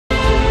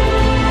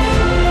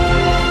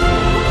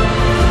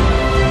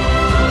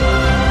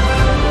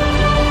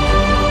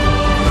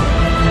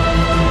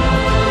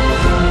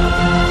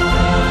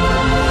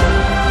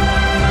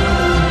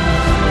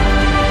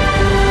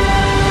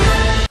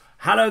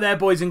Hello there,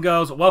 boys and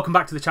girls. Welcome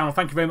back to the channel.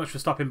 Thank you very much for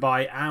stopping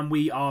by. And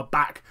we are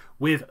back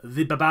with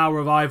the Bilbao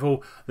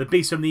Revival. The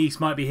Beast from the East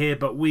might be here,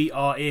 but we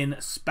are in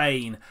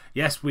Spain.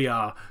 Yes, we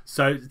are.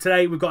 So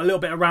today we've got a little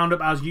bit of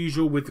roundup as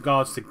usual with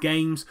regards to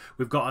games.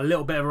 We've got a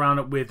little bit of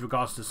roundup with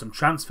regards to some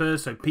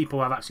transfers. So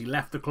people have actually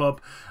left the club.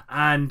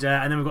 And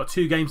then we've got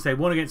two games today.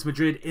 One against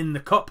Madrid in the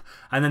Cup,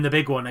 and then the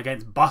big one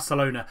against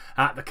Barcelona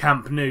at the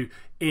Camp Nou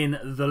in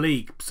the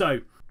league.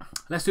 So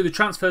let's do the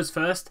transfers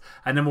first,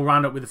 and then we'll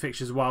round up with the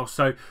fixtures as well.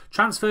 So,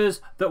 transfers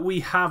that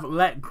we have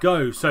let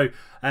go. So,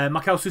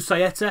 Mikel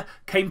Susaeta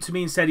came to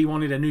me and said he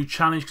wanted a new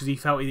challenge because he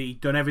felt he'd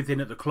done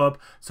everything at the club.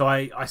 So,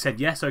 I said,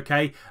 yes,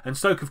 okay. And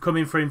Stoke have come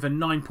in for him for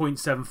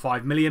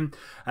 9.75 million.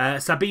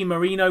 Sabine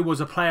Marino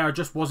was a player I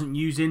just wasn't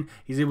using.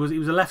 He was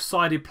a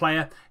left-sided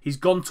player. He's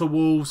gone to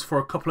Wolves for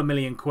a couple of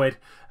million quid.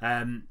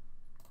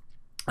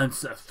 And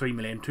 3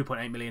 million,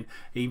 2.8 million.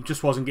 He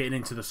just wasn't getting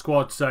into the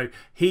squad, so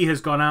he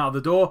has gone out of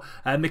the door.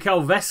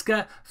 Mikel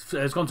Vesca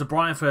has gone to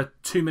Brighton for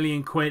 2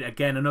 million quid.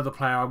 Again, another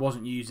player I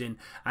wasn't using.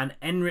 And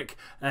Enric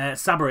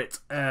Sabarit,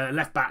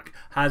 left back,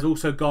 has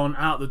also gone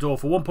out the door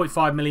for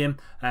 1.5 million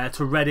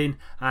to Reading.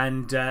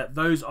 And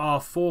those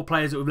are four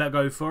players that we've let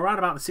go for around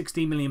about the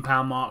 16 million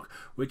pound mark,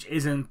 which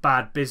isn't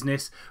bad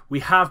business. We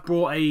have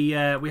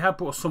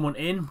brought someone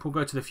in. We'll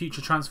go to the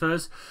future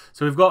transfers.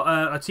 So we've got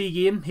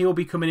Atigi in. He will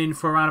be coming in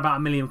for around about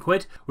 £1 million.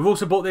 We've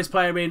also bought this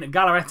player in,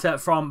 Galarreta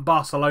from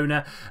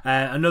Barcelona,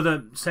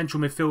 another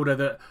central midfielder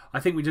that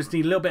I think we just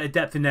need a little bit of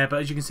depth in there, but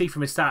as you can see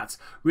from his stats,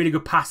 really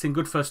good passing,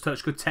 good first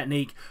touch, good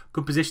technique,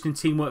 good positioning,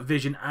 teamwork,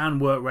 vision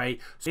and work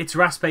rate. So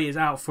Iturraspe is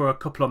out for a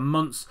couple of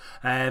months,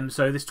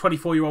 so this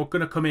 24-year-old going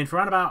to come in for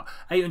around about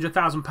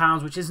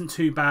 £800,000, which isn't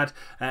too bad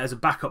as a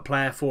backup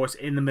player for us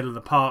in the middle of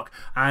the park,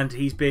 and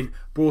he's been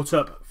brought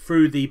up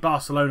through the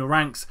Barcelona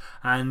ranks,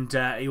 and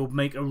he will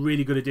make a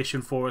really good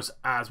addition for us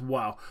as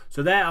well.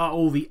 So there are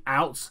all the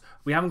outs.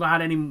 We haven't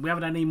had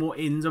any more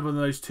ins other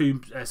than those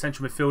two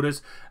central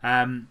midfielders.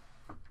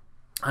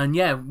 And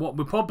yeah,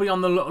 we're probably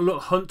on the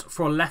hunt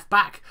for a left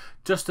back,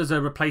 just as a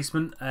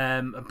replacement,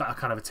 kind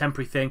of a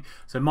temporary thing.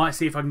 So might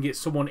see if I can get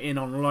someone in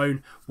on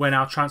loan when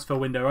our transfer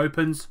window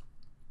opens.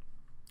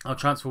 Our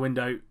transfer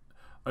window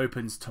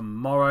opens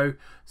tomorrow,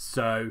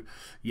 so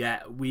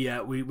yeah, we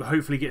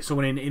hopefully get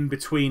someone in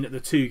between the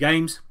two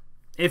games.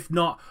 If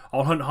not,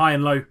 I'll hunt high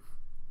and low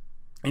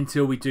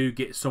until we do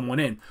get someone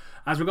in.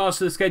 As regards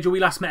to the schedule, we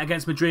last met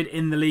against Madrid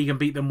in the league and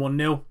beat them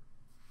 1-0.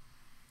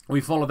 We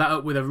followed that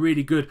up with a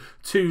really good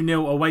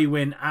 2-0 away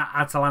win at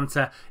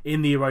Atalanta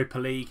in the Europa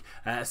League.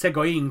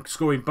 Seguin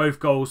scoring both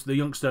goals, the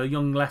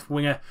young left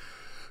winger,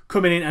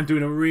 coming in and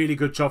doing a really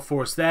good job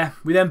for us there.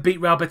 We then beat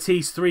Real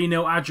Betis 3-0.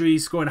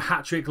 Adri's scoring a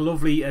hat-trick.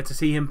 Lovely to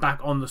see him back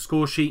on the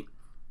score sheet.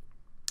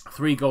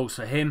 3 goals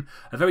for him.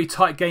 A very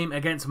tight game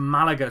against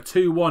Malaga,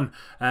 2-1.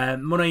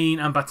 Munain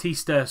and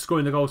Batista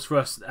scoring the goals for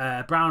us.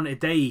 Brown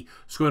Idei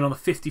scoring on the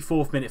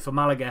 54th minute for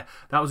Malaga.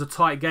 That was a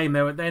tight game.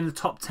 They're in the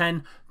top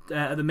 10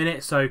 at the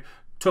minute, so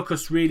took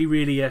us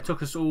really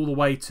took us all the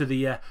way to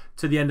the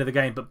end of the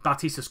game. But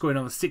Batista scoring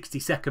on the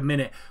 62nd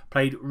minute,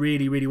 played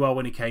really well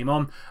when he came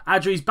on.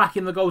 Adri's back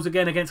in the goals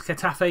again against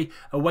Getafe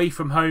away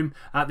from home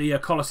at the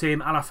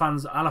Coliseum.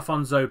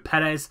 Alfonso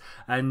Perez,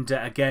 and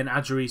again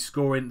Adri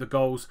scoring the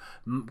goals.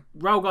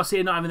 Raul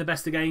Garcia not having the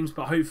best of games,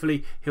 but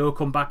hopefully he'll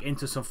come back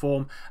into some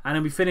form. And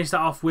then we finished that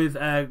off with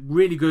a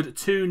really good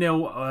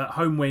 2-0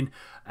 home win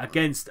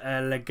against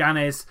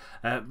Leganes.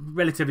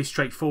 Relatively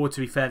straightforward,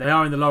 to be fair. They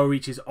are in the lower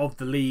reaches of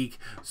the league,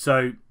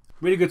 so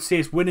really good to see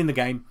us winning the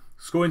game,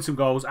 scoring some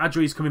goals.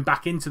 Adri's coming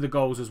back into the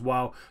goals as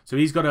well, so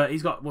he's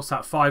got what's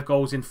that, 5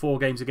 goals in 4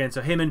 games again.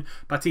 So him and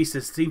Batista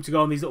seem to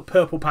go on these little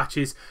purple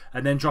patches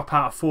and then drop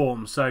out of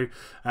form. So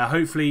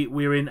hopefully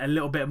we're in a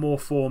little bit more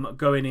form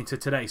going into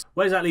today.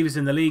 Where does that leave us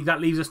in the league? That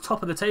leaves us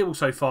top of the table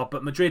so far,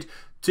 but Madrid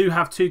do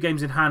have 2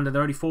 games in hand and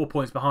they're only 4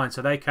 points behind,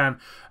 so they can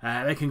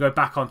go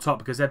back on top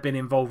because they've been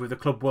involved with the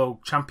Club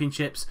World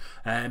Championships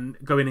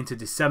going into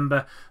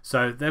December.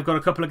 So they've got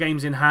a couple of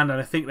games in hand,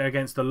 and I think they're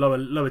against the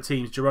lower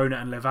teams,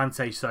 Girona and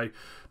Levante. So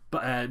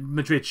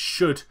Madrid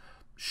should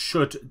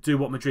do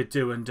what Madrid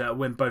do and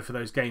win both of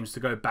those games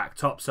to go back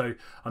top. So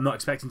I'm not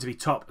expecting to be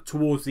top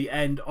towards the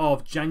end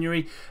of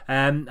January.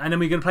 And then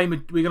we're going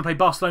to play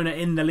Barcelona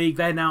in the league.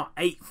 They're now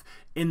 8th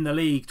in the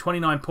league,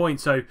 29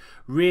 points. So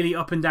really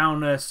up and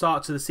down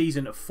start to the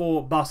season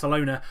for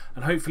Barcelona,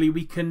 and hopefully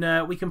we can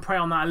prey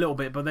on that a little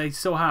bit. But they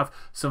still have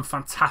some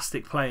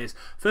fantastic players.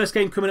 First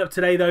game coming up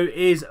today though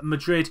is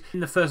Madrid in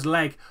the first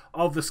leg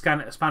of the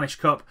Spanish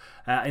Cup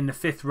in the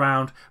 5th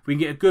round. If we can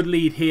get a good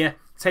lead here,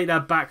 take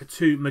that back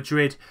to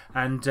Madrid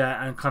and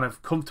kind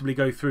of comfortably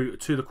go through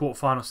to the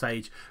quarterfinal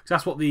stage, because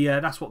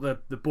that's what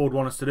the board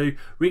want us to do,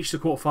 reach the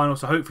quarterfinal.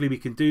 So hopefully we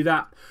can do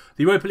that.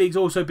 The Europa League's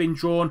also been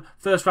drawn.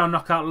 First round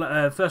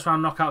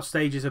knockout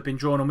stages have been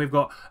drawn, and we've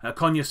got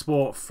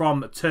Konyaspor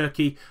from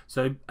Turkey.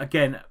 So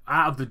again,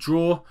 out of the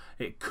draw,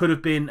 it could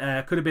have been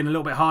a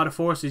little bit harder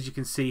for us, as you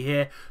can see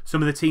here.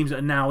 Some of the teams that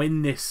are now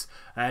in this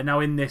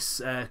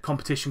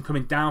competition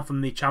coming down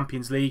from the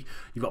Champions League.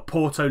 You've got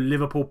Porto,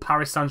 Liverpool,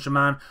 Paris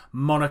Saint-Germain,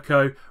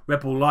 Monaco, Red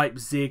Bull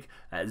Leipzig,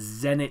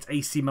 Zenit,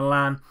 AC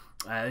Milan.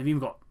 They've even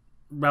got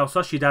Real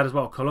Sociedad as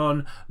well,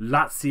 Cologne,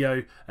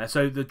 Lazio.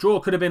 So the draw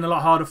could have been a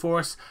lot harder for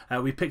us.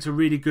 We picked a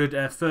really good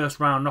first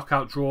round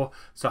knockout draw,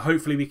 so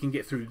hopefully we can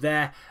get through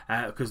there,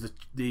 because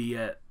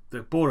the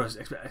board is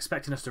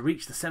expecting us to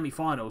reach the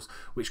semi-finals,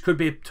 which could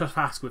be a tough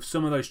task with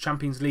some of those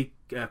Champions League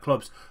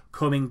clubs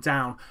coming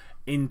down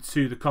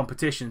into the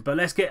competition. But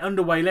let's get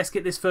underway. Let's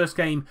get this first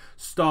game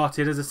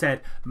started. As I said,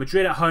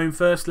 Madrid at home,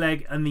 first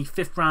leg and the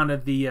 5th round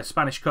of the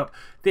Spanish Cup.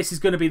 This is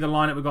going to be the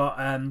lineup. We've got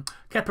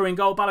Kepa in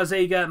goal,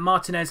 Balaziga,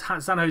 Martinez,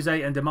 San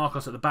Jose and De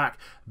Marcos at the back,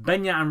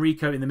 Beñat and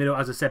Rico in the middle,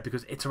 as I said,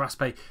 because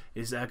Iturraspe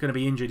is going to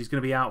be injured. He's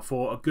going to be out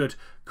for a good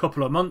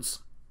couple of months.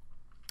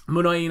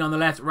 Munayin on the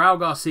left, Raul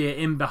Garcia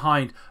in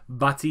behind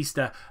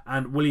Batista,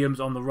 and Williams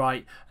on the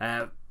right.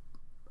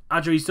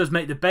 Adriz does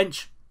make the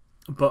bench,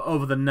 but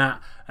other than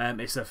that,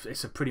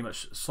 it's a pretty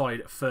much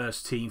solid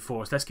first team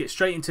for us. Let's get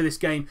straight into this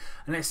game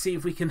and let's see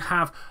if we can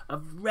have a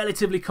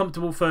relatively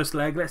comfortable first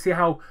leg. Let's see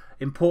how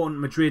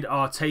important Madrid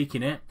are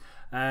taking it.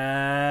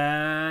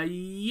 Yeah,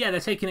 they're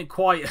taking it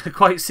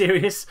quite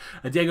serious.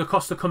 Diego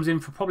Costa comes in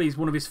for probably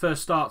one of his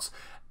first starts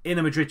in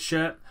a Madrid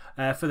shirt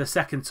for the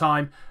second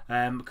time,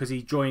 because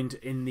he joined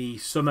in the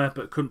summer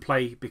but couldn't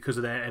play because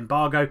of their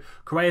embargo.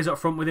 Correa's up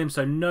front with him,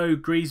 so no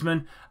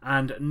Griezmann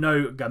and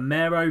no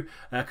Gamero.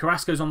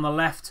 Carrasco's on the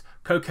left,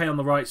 Koke on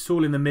the right,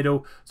 Saul in the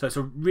middle. So it's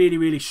a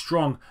really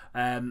strong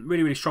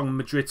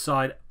Madrid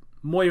side.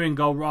 Moya in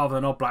goal rather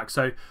than Oblak,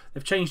 so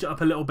they've changed it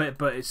up a little bit,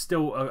 but it's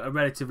still a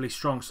relatively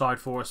strong side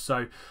for us.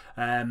 So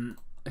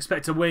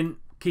expect to win,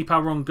 keep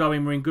our run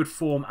going. We're in good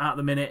form at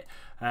the minute.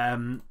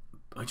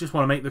 I just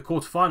want to make the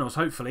quarterfinals.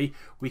 Hopefully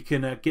we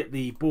can get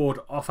the board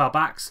off our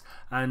backs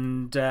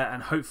and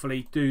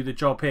hopefully do the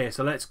job here.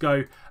 So let's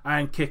go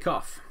and kick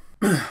off.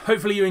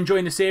 Hopefully you're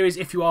enjoying the series.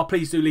 If you are,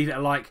 please do leave it a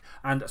like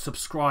and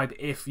subscribe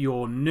if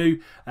you're new.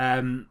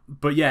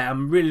 But yeah,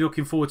 I'm really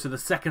looking forward to the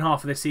second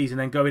half of this season,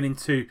 then going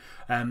into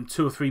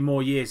 2 or 3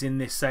 more years in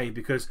this save,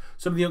 because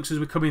some of the youngsters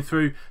we're coming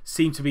through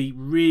seem to be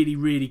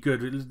really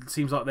good. It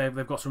seems like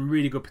they've got some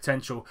really good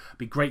potential. It'd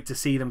be great to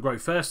see them grow.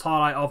 First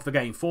highlight of the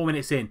game, 4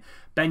 minutes in.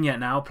 Beñat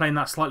now playing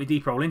that slightly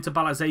deeper role into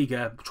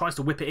Balaziga, tries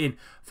to whip it in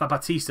for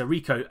Batista.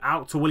 Rico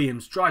out to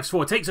Williams, drives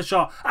forward, takes a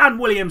shot, and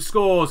Williams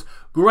scores.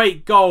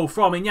 Great goal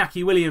from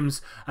Iñaki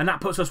Williams, and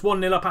that puts us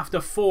 1-0 up after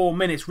 4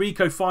 minutes.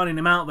 Rico finding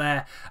him out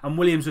there, and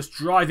Williams just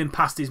driving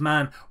past his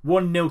man.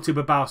 1-0 to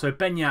Bilbao. So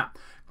Beñat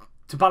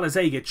to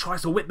Balaziga,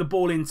 tries to whip the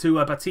ball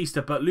into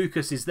Batista, but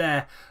Lucas is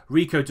there.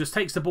 Rico just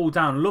takes the ball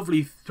down.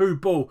 Lovely through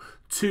ball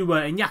to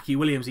Iñaki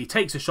Williams. He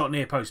takes a shot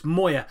near post.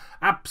 Moya,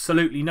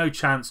 absolutely no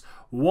chance.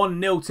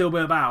 1-0 till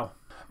Bilbao.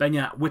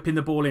 Beñat whipping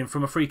the ball in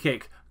from a free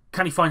kick.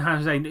 Can he find San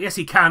Jose? Yes,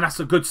 he can. That's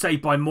a good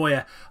save by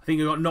Moya. I think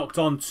he got knocked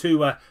on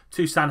to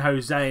San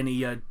Jose, and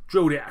he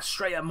drilled it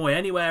straight at Moya.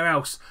 Anywhere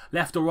else,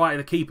 left or right of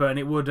the keeper, and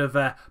it would have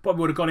probably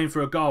would have gone in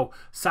for a goal.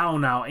 Sal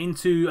now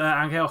into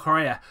Angel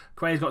Correa.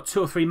 Correa's got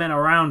 2 or 3 men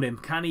around him.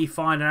 Can he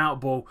find an out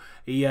ball?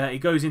 He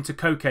goes into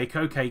Koke.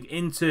 Koke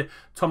into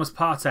Thomas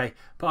Partey.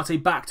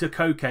 Partey back to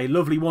Koke.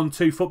 Lovely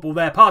 1-2 football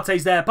there.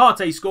 Partey's there.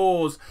 Partey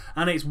scores,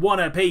 and it's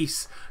 1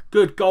 apiece.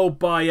 Good goal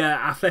by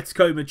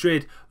Atletico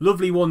Madrid.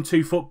 Lovely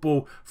 1-2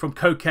 football from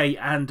Koke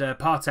and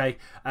Partey,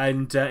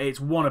 and it's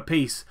 1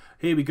 apiece.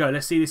 Here we go.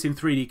 Let's see this in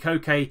 3D.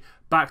 Koke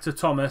back to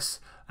Thomas,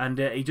 and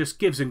he just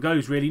gives and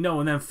goes, really. No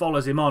one then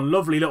follows him on.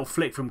 Lovely little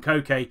flick from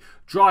Koke.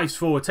 Drives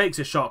forward, takes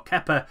a shot.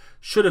 Kepa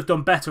should have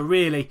done better,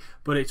 really,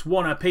 but it's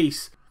 1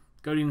 apiece.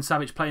 Godin and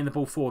Savic playing the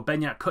ball forward.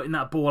 Beñat cutting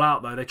that ball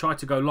out, though. They tried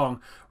to go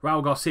long.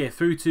 Raul Garcia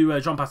through to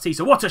John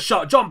Batista. What a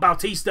shot! John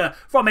Batista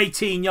from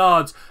 18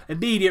 yards.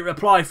 Immediate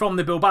reply from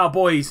the Bilbao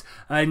boys.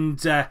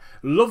 And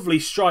lovely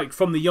strike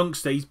from the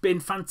youngster. He's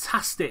been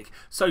fantastic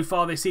so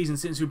far this season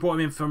since we brought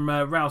him in from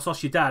Real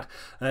Sociedad.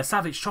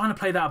 Savic trying to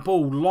play that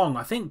ball long.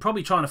 I think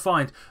probably trying to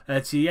find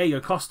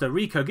Diego Costa.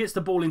 Rico gets the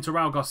ball into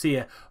Raul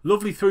Garcia.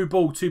 Lovely through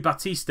ball to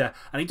Batista.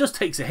 And he just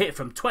takes a hit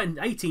from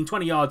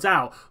 18-20 yards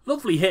out.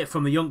 Lovely hit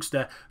from the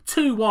youngster.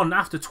 2-1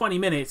 after 20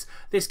 minutes.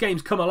 This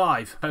game's come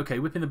alive. Okay,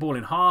 whipping the ball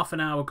in, half an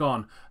hour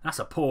gone. That's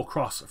a poor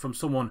cross from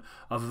someone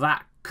of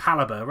that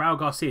calibre. Raul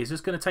Garcia is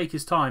just going to take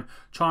his time,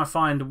 try and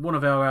find one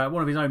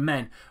of his own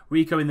men.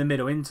 Rico in the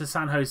middle, into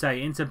San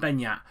Jose, into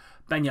Beñat.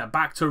 Beñat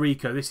back to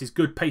Rico. This is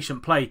good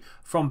patient play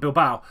from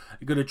Bilbao.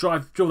 You're going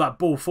to drill that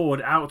ball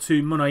forward out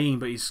to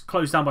Munayin, but he's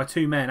closed down by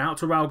 2 men. Out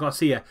to Raul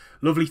Garcia.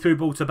 Lovely through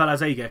ball to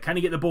Balaziga. Can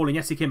he get the ball in?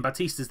 Yes, he can.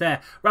 Batista's there.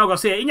 Raul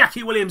Garcia.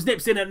 Iñaki Williams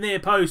nips in at near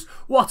post.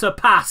 What a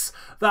pass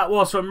that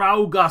was from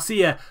Raul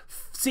Garcia.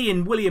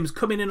 Seeing Williams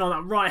coming in on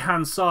that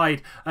right-hand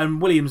side,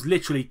 and Williams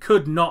literally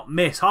could not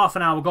miss. Half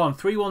an hour gone.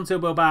 3-1 to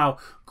Bilbao.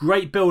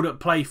 Great build-up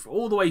play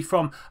all the way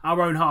from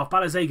our own half.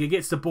 Balaziga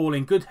gets the ball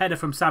in. Good header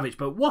from Savic,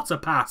 but what a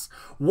pass.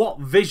 What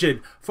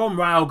vision from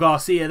Raul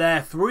Garcia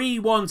there.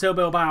 3-1 to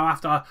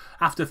Bilbao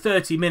after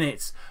 30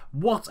 minutes.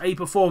 What a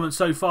performance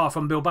so far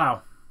from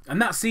Bilbao.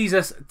 And that sees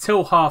us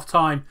till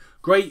half-time.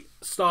 Great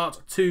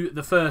start to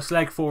the first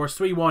leg for us.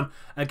 3-1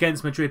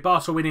 against Madrid.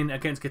 Barca winning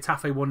against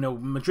Getafe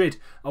 1-0. Madrid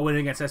are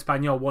winning against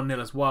Espanyol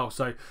 1-0 as well.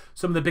 So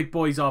some of the big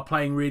boys are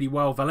playing really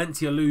well.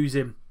 Valencia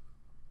losing.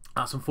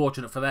 That's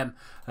unfortunate for them.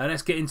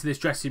 Let's get into this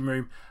dressing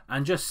room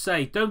and just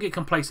say, don't get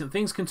complacent.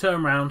 Things can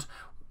turn around.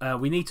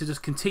 We need to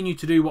just continue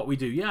to do what we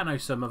do. Yeah, I know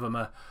some of them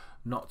are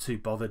not too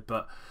bothered,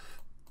 but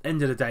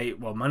end of the day,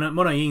 well,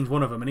 Munain's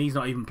one of them, and he's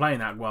not even playing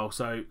that well.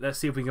 So let's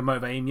see if we can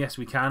motivate him. Yes,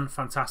 we can.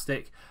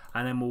 Fantastic.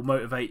 And then we'll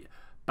motivate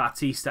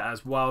Batista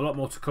as well. A lot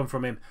more to come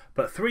from him.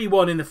 But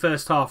 3-1 in the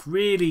first half.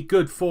 Really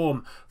good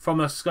form from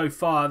us so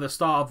far at the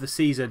start of the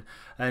season.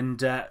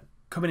 And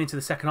coming into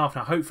the second half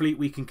now, hopefully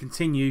we can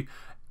continue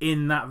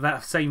in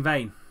that same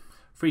vein.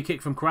 Free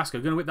kick from Carrasco.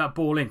 Going to whip that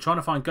ball in. Trying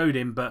to find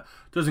Godin, but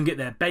doesn't get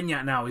there.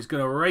 Beñat now is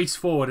going to race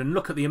forward, and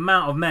look at the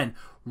amount of men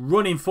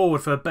running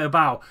forward for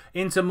Bilbao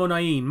into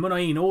Munain.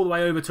 Munain all the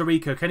way over to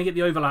Rico. Can he get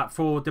the overlap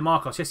for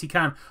DeMarcos? Yes, he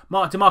can.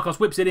 DeMarcos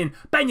whips it in.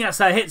 Beñat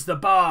there hits the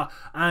bar,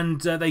 and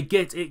they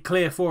get it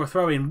clear for a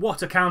throw-in.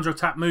 What a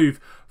counter-attack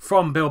move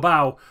from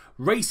Bilbao.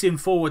 Racing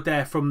forward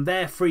there from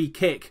their free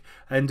kick,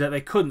 and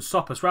they couldn't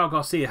stop us. Raul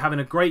Garcia having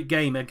a great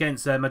game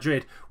against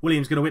Madrid.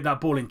 Williams going to whip that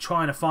ball in,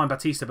 trying to find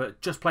Batista, but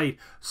just played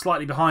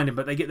slightly behind him.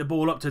 But they get the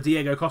ball up to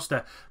Diego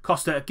Costa.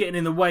 Costa getting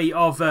in the way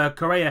of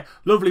Correa.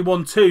 Lovely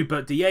 1-2,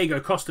 but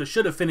Diego Costa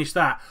should have finished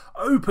that.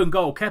 Open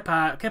goal.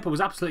 Kepa was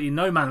absolutely in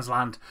no man's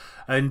land,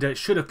 and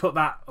should have put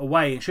that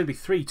away. It should be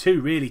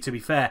 3-2 really, to be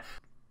fair.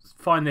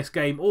 Find this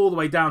game all the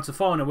way down to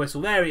final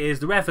whistle. There it is.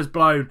 The ref has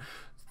blown.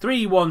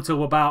 3-1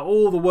 to about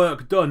all the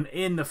work done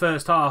in the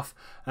first half.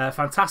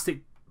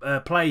 Fantastic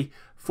play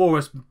for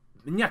us.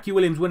 Iñaki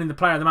Williams winning the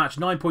player of the match.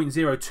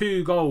 9.0.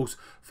 2 goals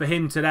for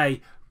him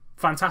today.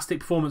 Fantastic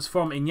performance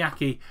from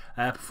Iñaki.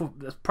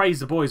 Praise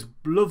the boys.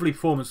 Lovely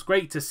performance.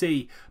 Great to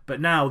see. But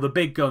now the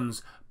big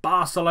guns.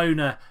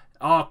 Barcelona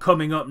are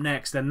coming up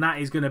next, and that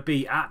is going to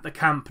be at the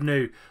Camp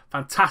Nou.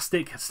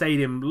 Fantastic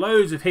stadium.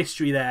 Loads of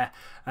history there.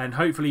 And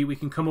hopefully we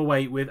can come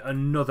away with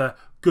another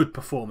good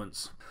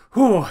performance.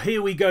 Whew,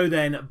 here we go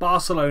then.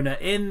 Barcelona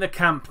in the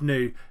Camp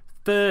Nou.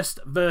 1st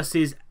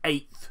versus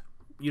 8th.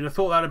 You'd have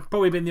thought that had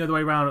probably been the other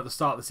way around at the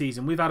start of the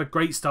season. We've had a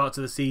great start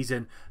to the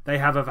season. They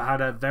have had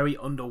a very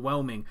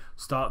underwhelming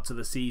start to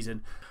the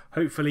season.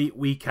 Hopefully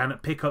we can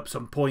pick up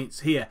some points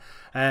here.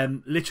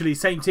 Literally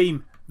same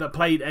team that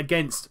played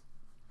against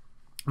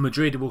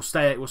Madrid will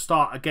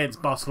start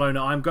against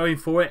Barcelona. I'm going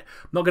for it.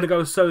 I'm not going to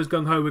go so as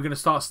gung-ho. We're going to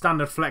start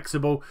standard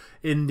flexible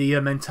in the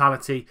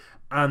mentality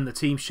and the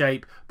team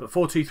shape. But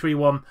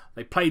 4-2-3-1,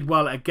 they played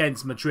well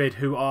against Madrid,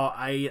 who are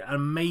an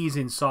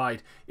amazing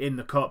side in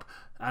the Cup.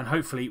 And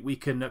hopefully we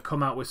can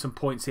come out with some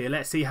points here.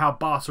 Let's see how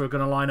Barca are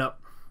going to line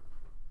up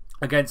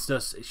against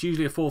us. It's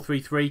usually a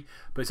 4-3-3,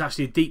 but it's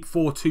actually a deep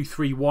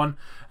 4-2-3-1.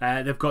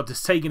 They've got De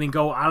Stegen in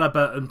goal,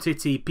 Alaba,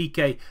 Umtiti,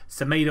 Piqué,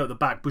 Semedo at the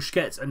back,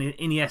 Busquets and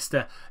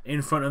Iniesta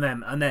in front of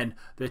them. And then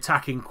the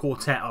attacking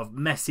quartet of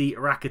Messi,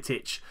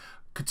 Rakitic,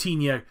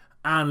 Coutinho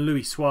and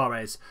Luis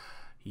Suarez.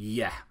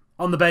 Yeah.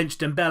 On the bench,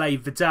 Dembele,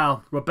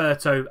 Vidal,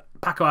 Roberto,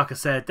 Paco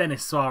Alcacer,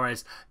 Denis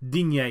Suarez,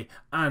 Digne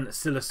and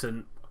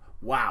Silerson.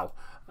 Wow.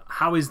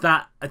 How is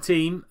that a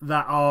team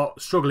that are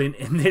struggling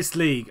in this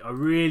league? I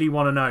really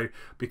want to know,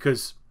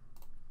 because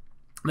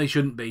they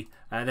shouldn't be.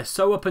 They're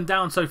so up and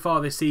down so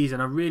far this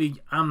season. I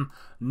really am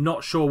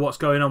not sure what's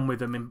going on with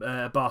them in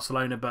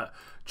Barcelona, but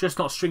just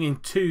not stringing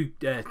two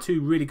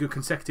really good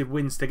consecutive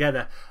wins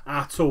together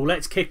at all.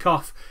 Let's kick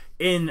off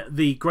in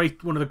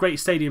one of the great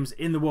stadiums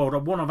in the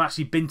world. One I've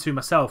actually been to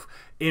myself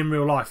in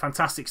real life.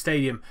 Fantastic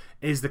stadium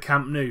is the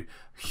Camp Nou.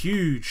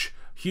 Huge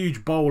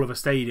bowl of a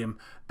stadium.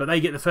 But they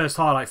get the first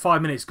highlight.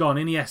 5 minutes gone.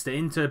 Iniesta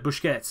into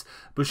Busquets.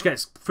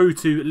 Busquets through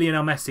to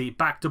Lionel Messi.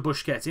 Back to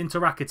Busquets. Into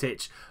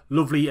Rakitic.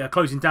 Lovely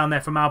closing down there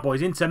from our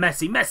boys. Into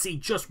Messi. Messi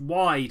just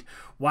wide.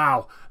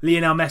 Wow.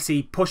 Lionel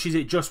Messi pushes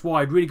it just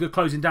wide. Really good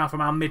closing down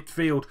from our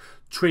midfield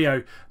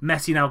trio.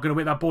 Messi now going to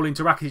whip that ball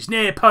into Rakitic.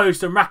 Near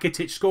post, and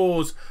Rakitic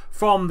scores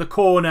from the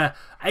corner.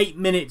 8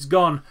 minutes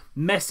gone.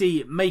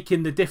 Messi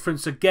making the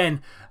difference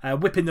again.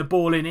 Whipping the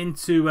ball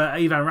into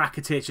Ivan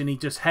Rakitic, and he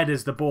just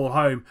headers the ball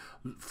home.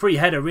 Free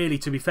header really,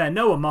 to be fair.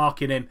 No one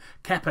marking him.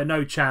 Kepa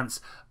no chance.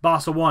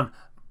 Barca 1,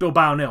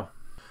 Bilbao 0.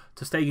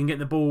 Ter Stegen getting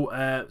the ball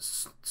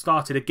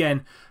started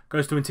again.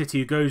 Goes to Umtiti,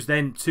 who goes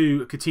then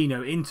to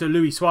Coutinho. Into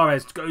Luis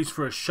Suarez. Goes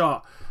for a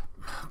shot.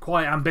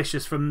 Quite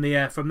ambitious from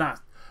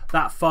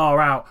that far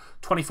out.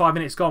 25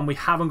 minutes gone. We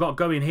haven't got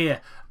going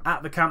here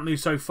at the Camp Nou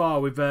so far.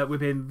 We've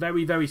been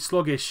very, very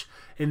sluggish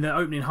in the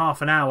opening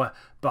half an hour,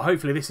 but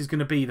hopefully this is going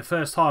to be the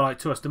first highlight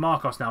to us.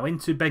 DeMarcos now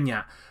into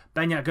Beñat.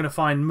 Beñat going to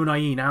find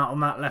Munain out on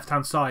that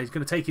left-hand side. He's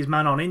going to take his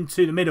man on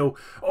into the middle.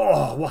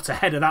 Oh, what a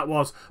header that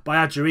was by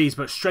Adjariz,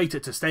 but straight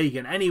at Ter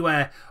Stegen.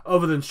 Anywhere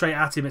other than straight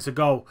at him, it's a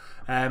goal.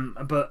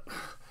 But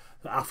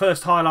our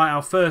first highlight,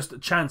 our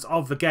first chance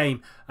of the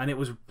game, and it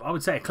was, I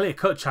would say, a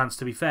clear-cut chance,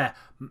 to be fair.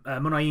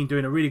 Munain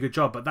doing a really good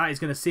job, but that is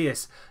going to see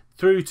us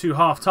through to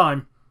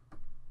half-time.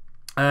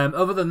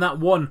 Other than that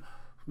one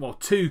well,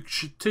 two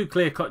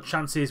clear-cut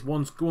chances,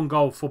 one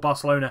goal for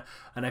Barcelona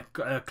and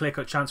a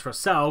clear-cut chance for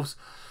ourselves.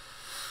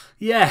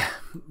 Yeah,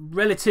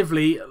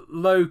 relatively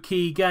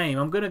low-key game.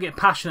 I'm going to get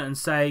passionate and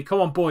say, come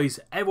on, boys.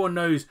 Everyone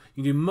knows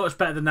you can do much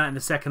better than that in the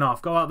second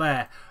half. Go out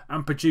there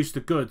and produce the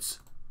goods.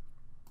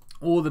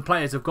 All the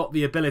players have got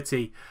the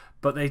ability,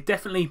 but we've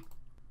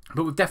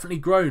definitely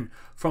grown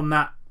from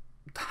that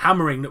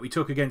hammering that we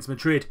took against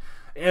Madrid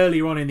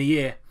earlier on in the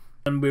year.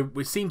 And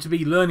we seem to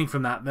be learning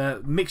from that.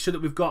 The mixture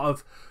that we've got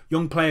of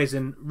young players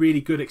and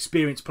really good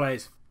experienced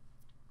players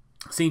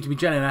seem to be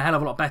gelling a hell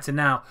of a lot better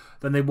now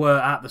than they were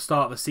at the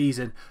start of the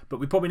season. But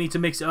we probably need to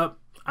mix it up.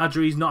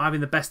 Adri's not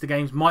having the best of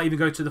games. Might even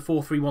go to the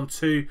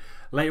 4-3-1-2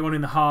 later on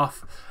in the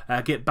half.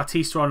 Get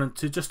Batista on and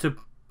to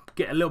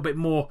get a little bit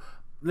more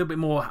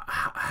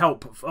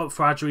help up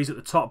for Adri's at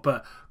the top.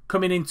 But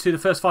coming into the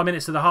first 5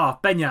 minutes of the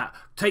half, Beñat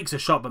takes a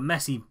shot, but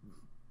Messi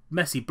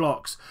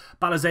blocks.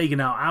 Balazaga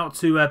now out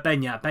to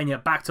Beñat.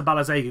 Beñat back to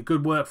Balazaga.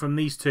 Good work from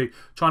these two.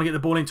 Trying to get the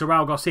ball into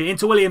Raul Garcia.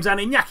 Into Williams, and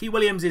Iñaki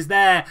Williams is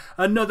there.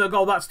 Another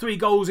goal. That's 3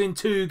 goals in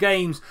 2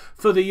 games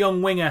for the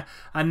young winger.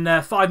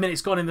 And 5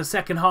 minutes gone in the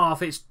second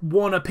half. It's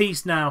 1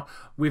 apiece now.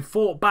 We've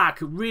fought back.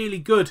 Really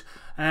good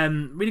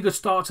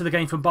start to the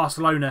game from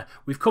Barcelona.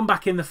 We've come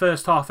back in the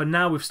first half, and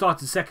now we've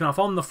started the second half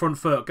on the front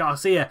foot.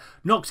 Garcia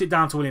knocks it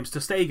down to Williams. To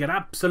Stegen,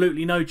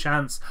 absolutely no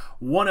chance.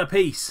 1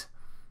 apiece.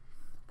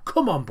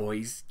 Come on,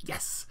 boys.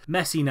 Yes.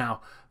 Messi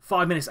now,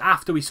 5 minutes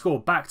after we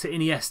scored, back to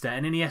Iniesta.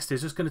 And Iniesta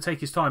is just going to take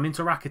his time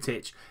into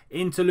Rakitic,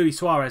 into Luis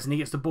Suarez, and he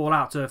gets the ball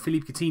out to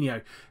Philippe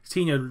Coutinho.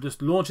 Coutinho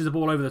just launches the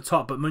ball over the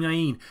top, but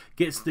Muniain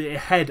gets the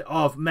head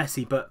of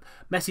Messi. But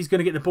Messi's going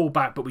to get the ball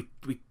back, but we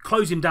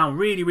close him down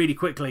really, really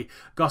quickly.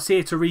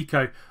 Garcia to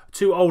Rico.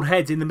 2 old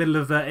heads in the middle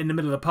of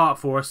the park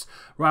for us.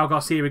 Raul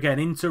Garcia again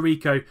into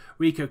Rico.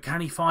 Rico,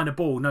 can he find a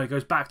ball? No, he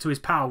goes back to his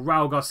pal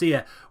Raul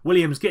Garcia.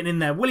 Williams getting in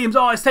there. Williams,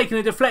 it's taking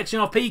a deflection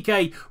off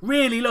Piqué.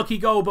 Really lucky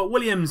goal, but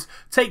Williams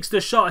takes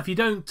the shot. If you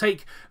don't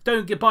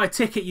buy a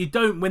ticket, you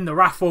don't win the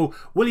raffle.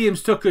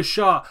 Williams took a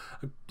shot,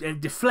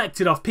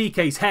 deflected off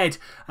Piqué's head,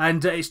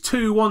 and it's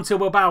 2-1 to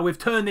Bilbao. We've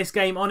turned this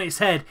game on its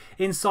head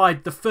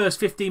inside the first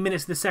 15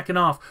 minutes of the second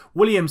half.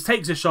 Williams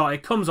takes a shot,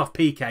 it comes off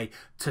Piqué.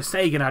 Ter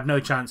Stegen had no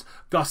chance.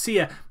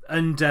 Garcia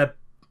and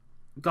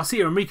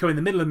Rico in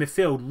the middle of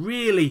midfield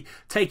really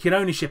taking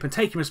ownership and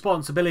taking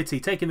responsibility,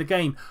 taking the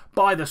game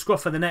by the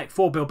scruff of the neck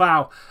for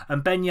Bilbao.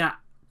 And Beñat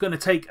going to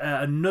take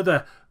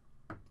another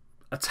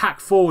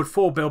attack forward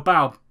for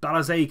Bilbao.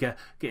 Balazaga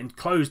getting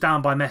closed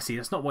down by Messi.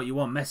 That's not what you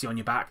want, Messi on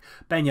your back.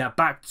 Beñat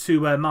back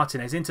to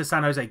Martinez, into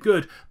San Jose.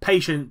 Good,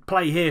 patient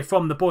play here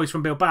from the boys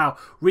from Bilbao.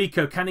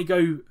 Rico, can he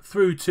go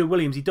through to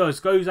Williams? He does.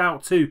 Goes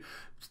out to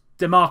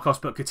De Marcos,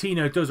 but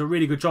Coutinho does a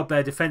really good job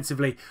there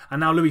defensively.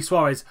 And now Luis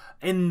Suarez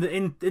in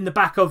the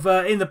back of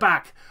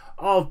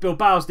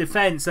Bilbao's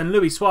defence, and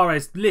Luis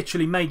Suarez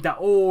literally made that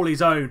all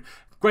his own.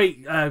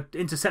 Great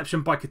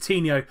interception by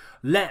Coutinho.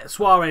 Let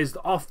Suarez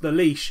off the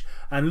leash,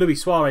 and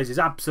Luis Suarez is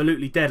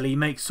absolutely deadly. He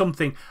makes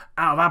something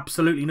out of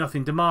absolutely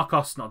nothing. San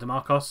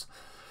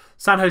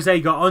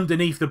Jose got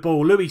underneath the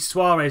ball. Luis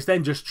Suarez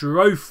then just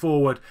drove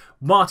forward.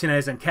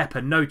 Martinez and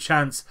Kepa, no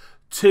chance.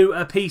 2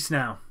 apiece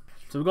now.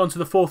 So we've gone to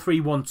the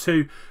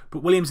 4-3-1-2,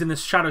 but Williams in the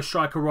shadow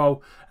striker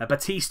role.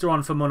 Batista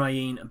on for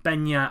Muniain.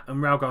 Beñat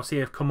and Raul Garcia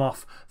have come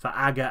off for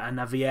Aga, and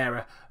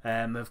Naviera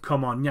have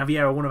come on.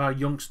 Naviera, one of our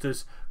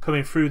youngsters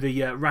coming through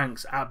the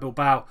ranks at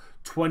Bilbao.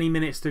 15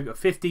 minutes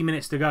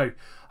to go.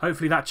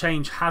 Hopefully that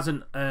change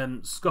hasn't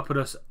scuppered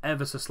us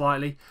ever so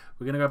slightly.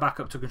 We're going to go back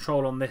up to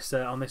control on this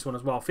one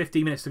as well.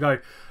 15 minutes to go.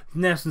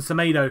 Nelson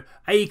Semedo,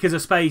 acres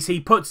of space.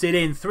 He puts it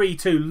in.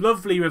 3-2.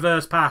 Lovely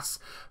reverse pass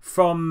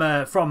from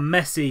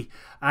Messi,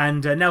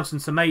 and Nelson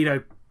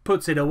Semedo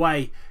puts it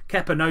away.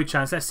 Kepa, no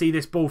chance. Let's see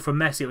this ball from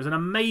Messi. It was an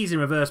amazing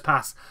reverse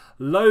pass.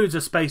 Loads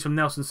of space from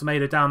Nelson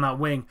Semedo down that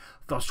wing.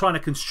 I was trying to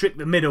constrict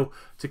the middle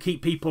to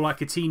keep people like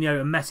Coutinho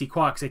and Messi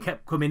quiet, because they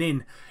kept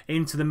coming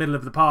into the middle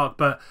of the park.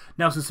 But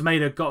Nelson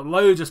Semedo got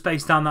loads of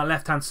space down that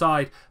left-hand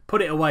side.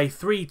 Put it away.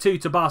 3-2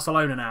 to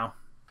Barcelona now.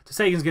 Ter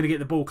Stegen's going to get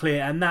the ball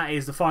clear, and that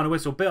is the final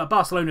whistle.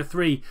 Barcelona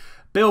 3,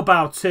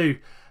 Bilbao 2.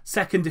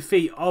 Second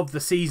defeat of the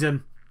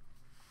season.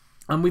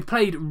 And we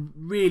played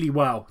really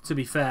well, to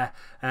be fair.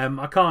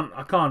 I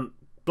can't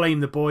blame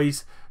the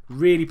boys.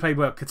 Really played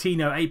well.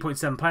 Coutinho,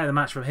 8.7 player of the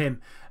match from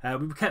him.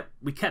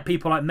 We kept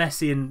people like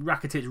Messi and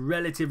Rakitic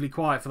relatively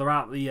quiet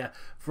throughout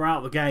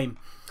the game,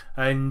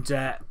 and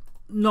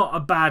not a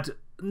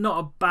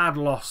bad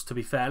loss, to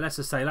be fair. Let's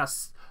just say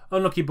that's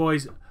unlucky,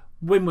 boys.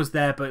 Win was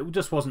there, but it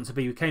just wasn't to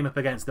be. We came up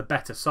against the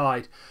better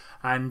side,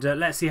 and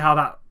let's see how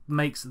that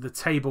makes the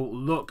table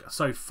look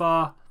so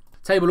far.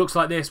 Table looks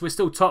like this. We're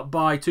still topped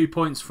by 2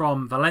 points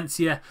from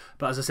Valencia,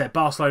 but as I said,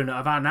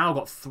 Barcelona have now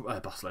got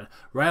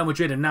Real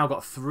Madrid have now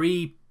got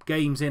 3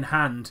 games in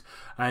hand,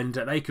 and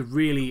they could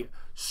really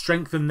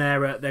strengthen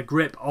their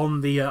grip on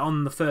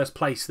the first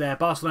place there.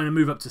 Barcelona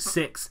move up to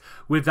 6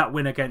 with that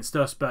win against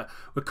us, but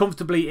we're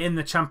comfortably in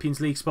the Champions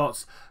League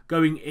spots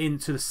going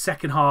into the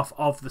second half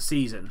of the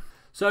season.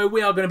 So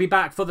we are going to be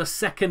back for the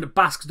second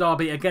Basque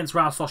derby against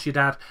Real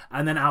Sociedad,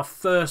 and then our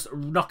first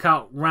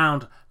knockout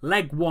round,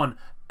 leg 1,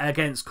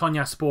 against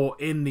Konyaspor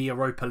in the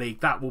Europa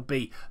League. That will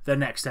be the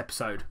next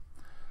episode.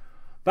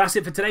 That's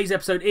it for today's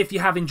episode. If you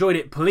have enjoyed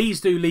it,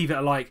 please do leave it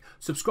a like.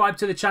 Subscribe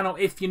to the channel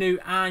if you're new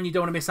and you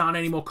don't want to miss out on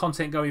any more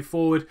content going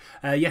forward.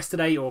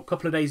 Yesterday or a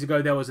couple of days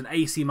ago, there was an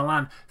AC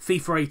Milan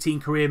FIFA 18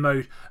 career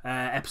mode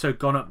episode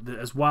gone up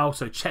as well.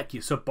 So check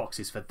your sub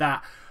boxes for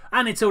that.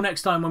 And until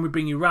next time when we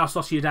bring you Real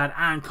Sociedad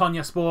and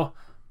Konyaspor,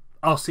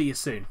 I'll see you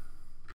soon.